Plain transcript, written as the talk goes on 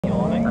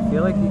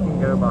feel like you can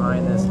go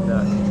behind this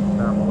duck,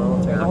 but I'm a little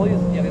terrified.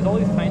 There's all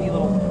these tiny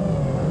little,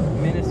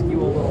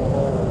 minuscule little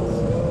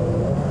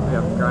holes. We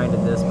have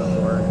grinded this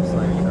before, just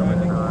like throwing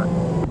it hot.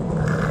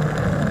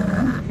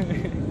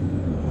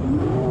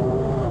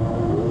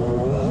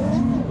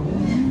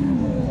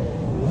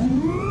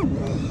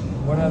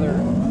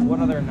 What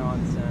other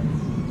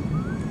nonsense?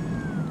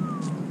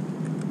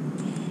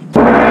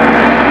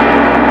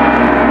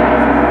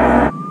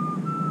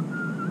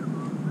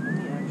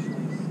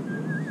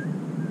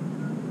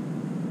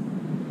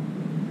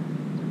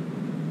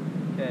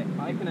 Okay,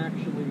 I can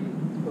actually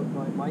put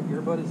my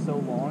earbud is so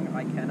long,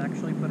 I can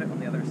actually put it on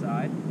the other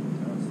side.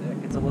 Oh, sick.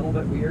 It's a little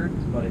bit weird,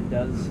 but it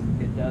does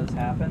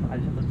happen. I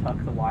just have to tuck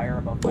the wire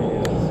above my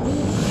nose.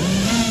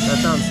 That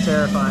sounds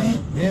terrifying.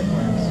 It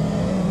works.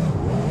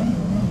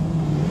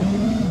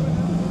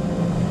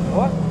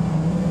 What?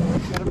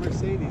 Got a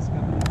Mercedes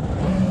coming.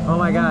 Oh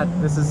my god,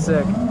 this is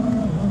sick.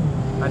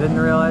 I didn't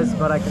realize,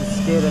 but I can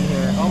skid in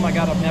here. Oh my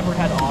god, I've never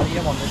had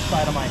audio on this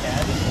side of my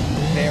head.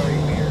 Very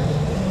weird.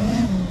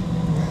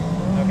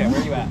 Okay,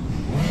 where are you at?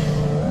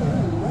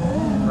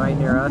 Right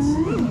near us.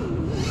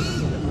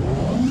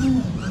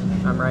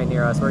 I'm right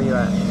near us. Where are you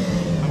at?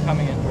 I'm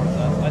coming in towards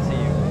us. I see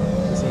you.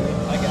 You see me?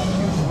 I got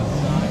you. What's the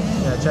sign?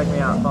 Yeah, check me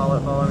out.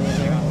 Follow me in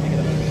here. Let me get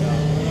a better shot.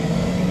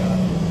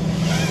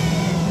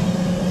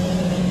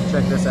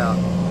 Check this out.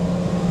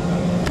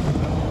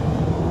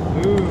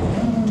 Ooh.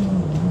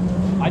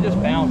 I just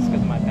bounced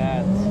because of my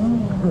pads.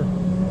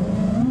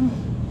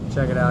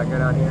 Check it out. Go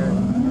down here.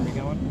 Where are we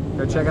going?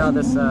 Go check out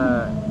this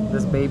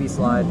this baby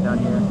slide down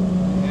here.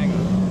 Hang on.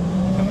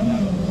 I'm coming down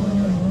to the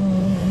courtyard.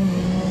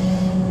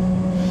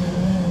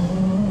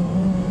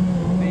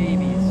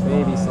 Baby slide.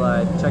 Baby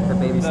slide. Check the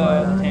baby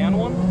slide out. The tan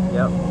one?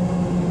 Yep.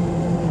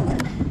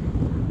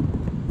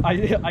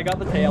 I got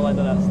the tail end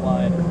of that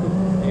slide.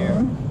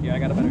 Here. Yeah, I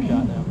got a better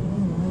shot now.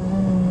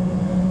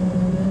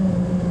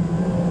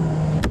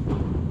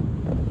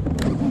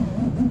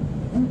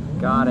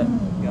 Got it.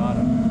 Got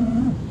him.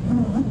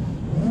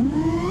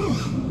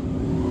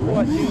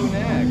 What do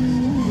next?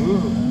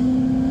 Ooh.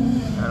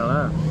 I don't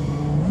know.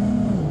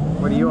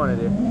 What do you want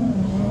to do?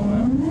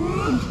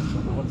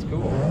 What's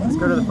cool? Let's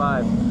go to the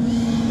 5.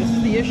 This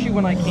is the issue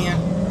when I can't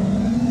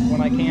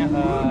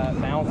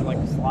bounce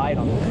like slide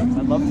on things.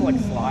 I'd love to like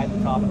slide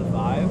the top of the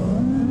 5,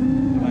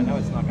 but I know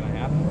it's not gonna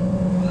happen.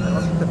 I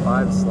don't think the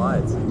 5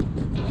 slides.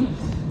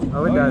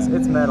 Oh, it does.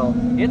 It's metal.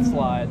 It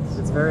slides.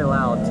 It's very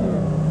loud too.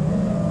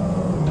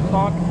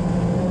 Bonk.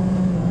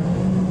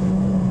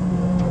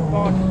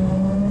 Bonk.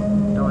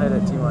 Don't hit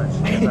it too much,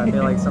 because I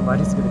feel like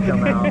somebody's gonna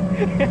come out.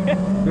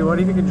 Dude, what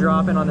if you could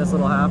drop in on this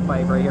little half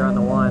pipe right here on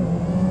the 1?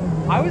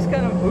 I was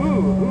kind of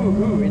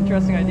ooh,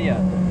 interesting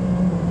idea.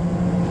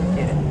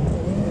 Get it.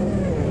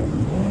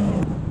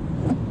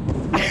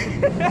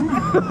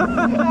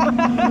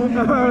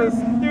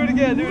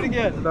 Do it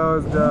again. That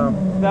was dumb.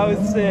 That was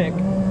sick.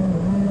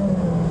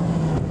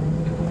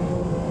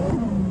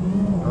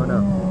 Oh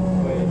no.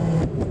 Wait.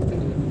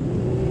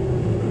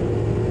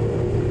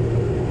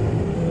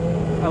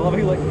 I love how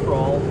you like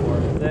crawl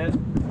towards it.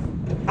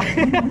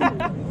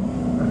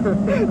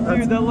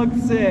 Dude, that looks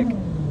sick.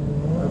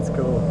 That's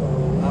cool.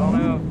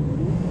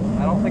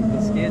 I don't think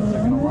the skids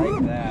are gonna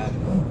like that.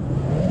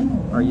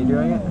 Are you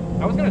doing it?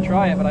 I was gonna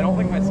try it, but I don't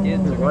think my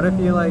skids are What if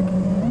you like...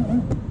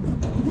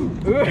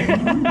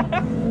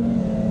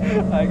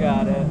 I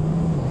got it.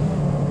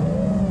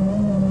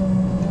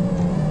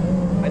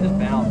 I just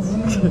bounced.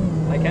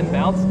 I can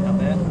bounce now,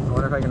 man. I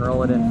wonder if I can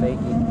roll it in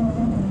fakey.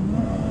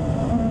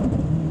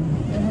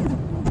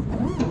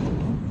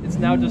 It's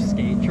now just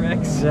skate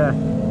tricks. Yeah.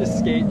 Just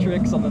skate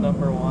tricks on the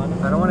number 1.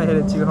 I don't want to hit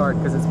it too hard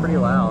because it's pretty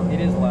loud.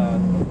 It is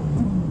loud.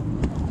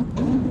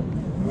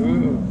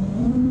 Ooh.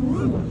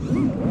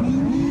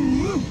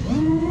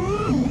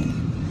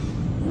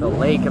 The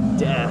lake of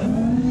death.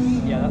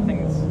 Yeah, that thing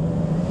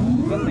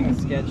is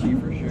sketchy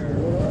for sure.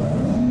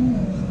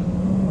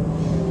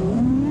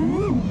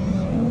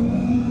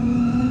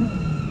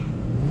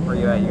 Where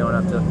you at? You going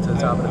up to the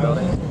top of the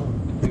building?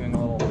 Doing a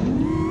little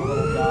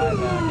dive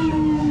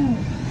action.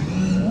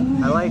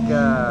 I like,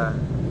 I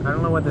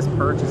don't know what this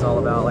perch is all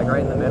about. Like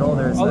right in the middle,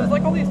 there's there's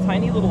like all these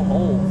tiny little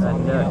holes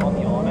on the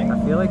awning. I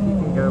feel like you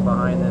can go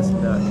behind this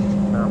duck,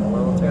 but I'm a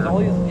little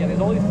terrified. There's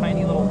all these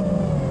tiny little,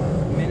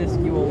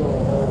 minuscule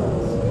little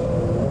holes.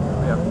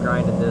 We have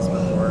grinded this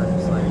before,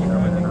 just like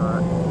throwing it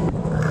hot.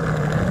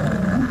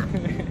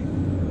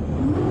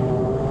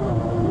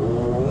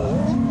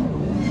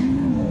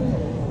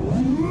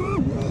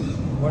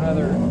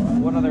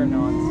 What other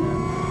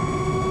nonsense?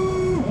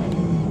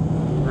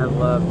 I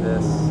love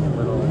this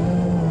little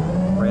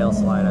rail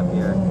slide up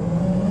here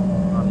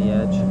on the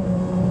edge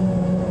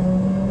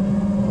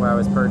where I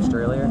was perched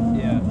earlier.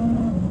 Yeah.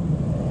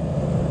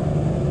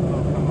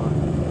 Oh, come on.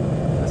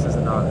 This is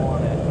I not.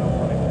 want it.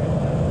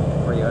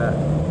 Where you at?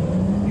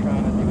 I'm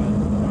trying to do an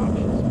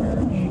obnoxious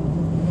perch.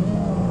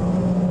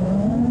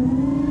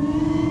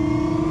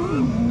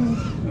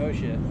 Oh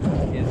shit.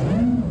 Isn't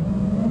it?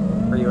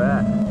 Where you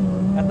at?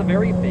 At the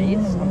very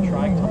base, I'm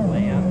trying to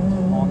land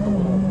on the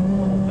little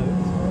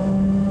post.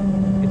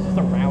 It's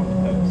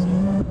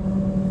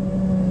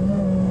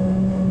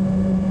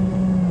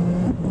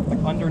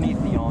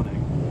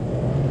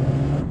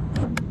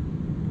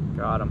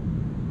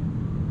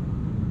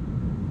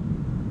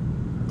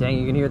Dang,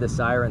 you can hear the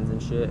sirens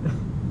and shit.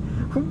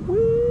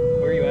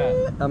 Where are you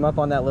at? I'm up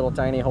on that little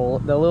tiny hole,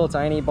 the little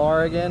tiny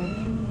bar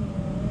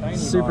again. Tiny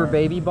Super bar.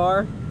 baby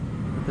bar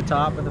at the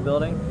top of the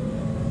building.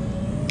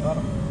 Got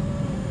him.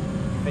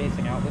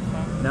 Facing out this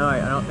time? No,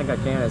 I don't think I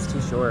can. It's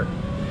too short.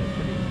 It's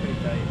pretty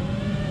tight.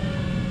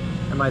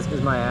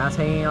 Is my ass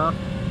hanging off?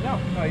 No,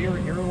 you're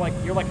like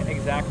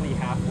exactly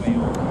halfway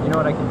off. You know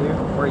what I can do?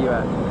 Where are you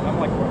at? I'm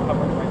like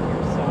hovering right to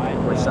your side.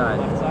 Which side?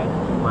 Left side.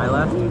 My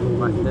left?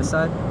 This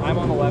side? I'm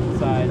on the left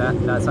side.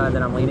 That side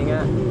that I'm leaning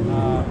at?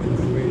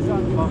 Where's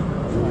that bump?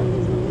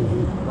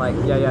 Like,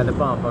 yeah, the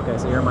bump. Okay,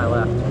 so you're on my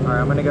left. All right,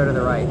 I'm gonna go to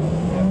the right.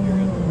 Yeah, you're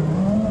good.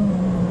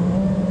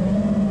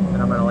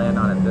 And I'm gonna land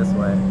on it this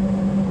way.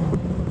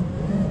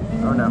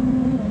 Oh no. I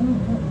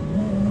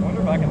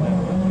wonder if I can land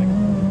on that thing.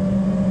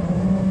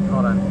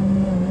 Hold on.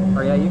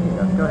 Oh yeah, you can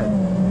go. Go ahead.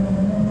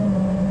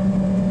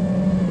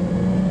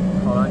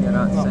 Hold on, you're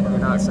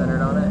not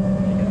centered on it.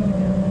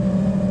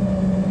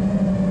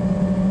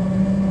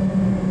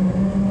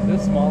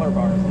 There's smaller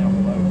bars down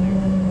below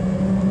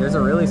too. There's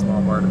a really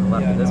small bar to the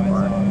left of this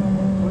bar.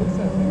 What is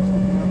that thing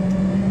sticking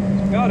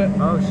out? Got it.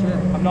 Oh shit.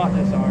 I'm not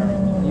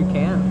disarmed. You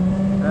can.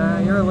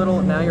 You're a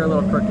little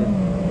crooked.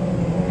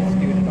 It's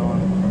scooted on.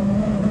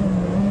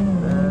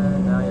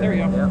 Now you're, There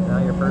you go. Yep, now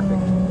you're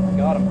perfect.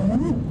 Got him.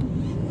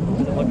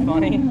 Does it look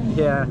funny?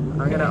 Yeah,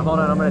 I'm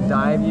gonna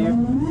dive you.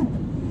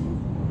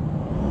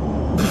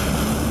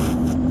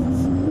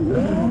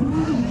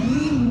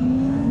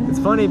 It's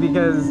funny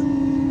because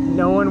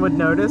no one would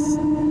notice.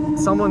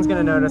 Someone's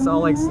gonna notice. I'll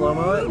like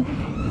slow-mo it,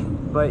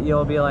 but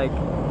you'll be like,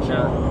 you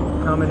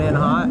know, coming in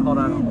hot. Hold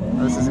on,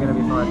 this is gonna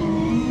be fun.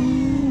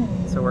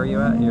 So where are you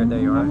at? There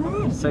you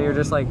are. So you're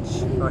just like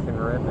fucking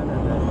ripping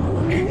and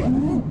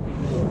then.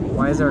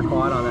 Why is there a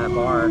quad on that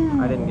bar?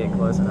 I didn't get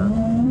close enough.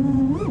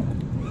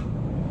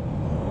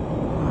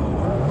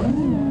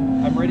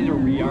 I'm ready to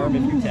rearm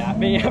if you tap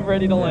me. I'm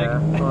ready to like. Yeah,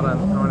 hold on.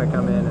 I want to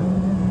come in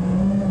and.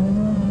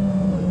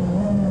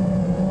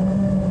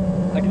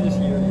 I can just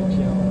hear you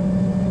chill.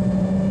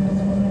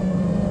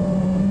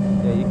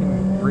 Yeah, you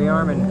can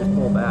rearm and just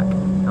pull back.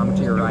 I'm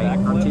to your right.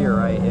 I'm to your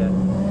right. Yeah.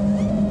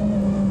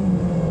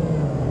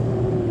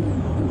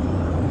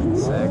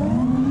 Sick.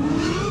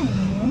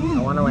 I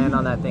want to land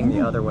on that thing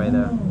the other way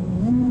though.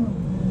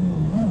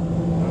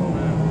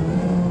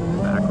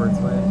 Backwards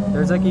way.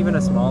 There's like even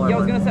a smaller Yeah, I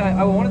was one. gonna say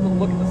I wanted to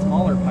look at the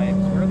smaller pipes.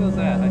 Where are those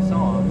at? I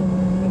saw them.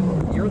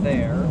 You're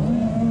there.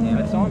 Damn I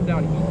it. saw them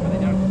down here. Are they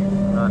down here?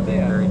 I'm not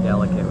being very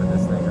delicate with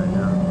this thing right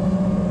now.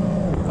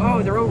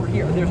 Oh, they're over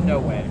here. There's no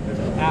way. There's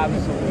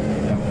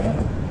absolutely no way.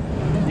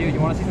 Dude,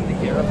 you want to see something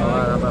Hold on,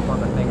 terrifying? I'm up on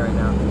the thing right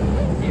now.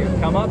 Here,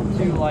 come up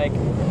to like the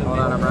Hold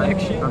on, I'm right.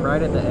 section. I'm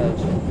right at the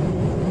edge.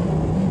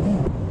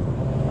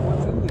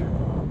 What's in there?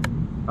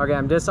 Okay,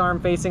 I'm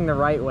disarmed facing the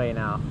right way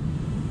now.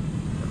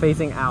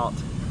 Facing out.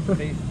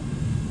 See?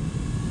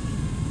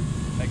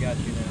 I got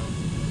you now.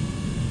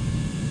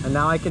 And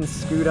now I can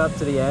scoot up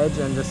to the edge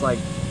and just like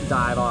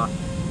dive off.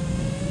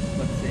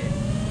 Let's see.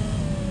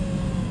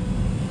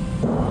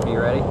 Are you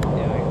ready?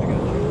 Yeah, I got you.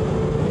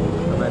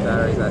 My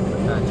battery's at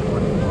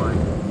 21.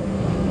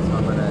 So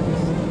I'm gonna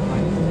just.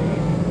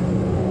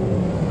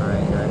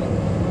 Alright, you ready?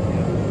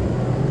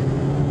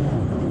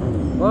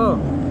 Whoa,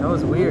 that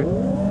was weird.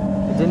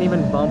 It didn't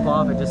even bump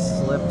off, it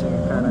just slipped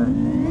and kinda.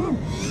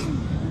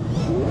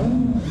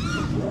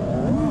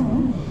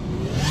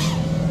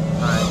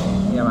 Alright,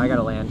 yeah, I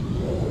gotta land.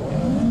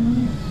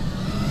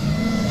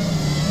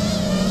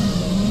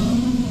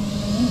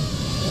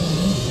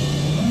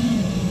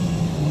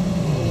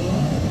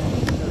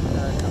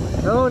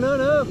 No, no,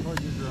 no! Hold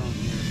your drone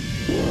here.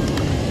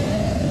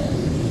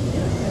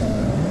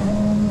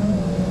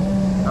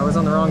 I was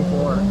on the wrong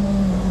floor.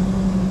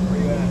 Where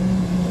you at?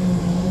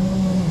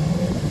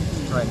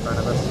 Right in front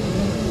of us.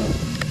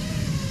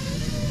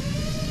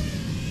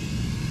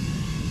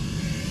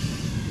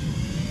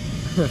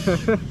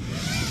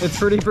 It's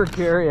pretty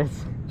precarious.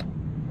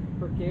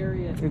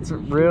 Precarious. It's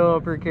real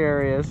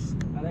precarious.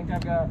 I think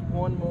I've got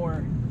one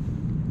more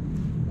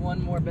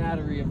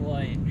battery of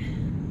light.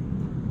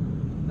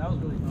 That was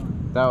really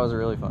fun. That was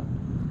really fun.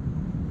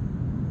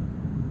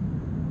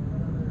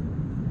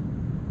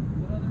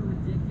 What other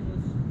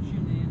ridiculous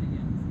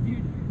shenanigans?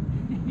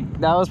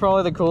 Dude. That was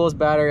probably the coolest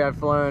battery I've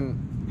flown.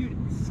 Dude,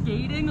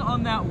 skating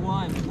on that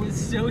one was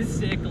so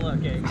sick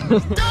looking. Don't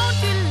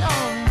you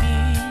long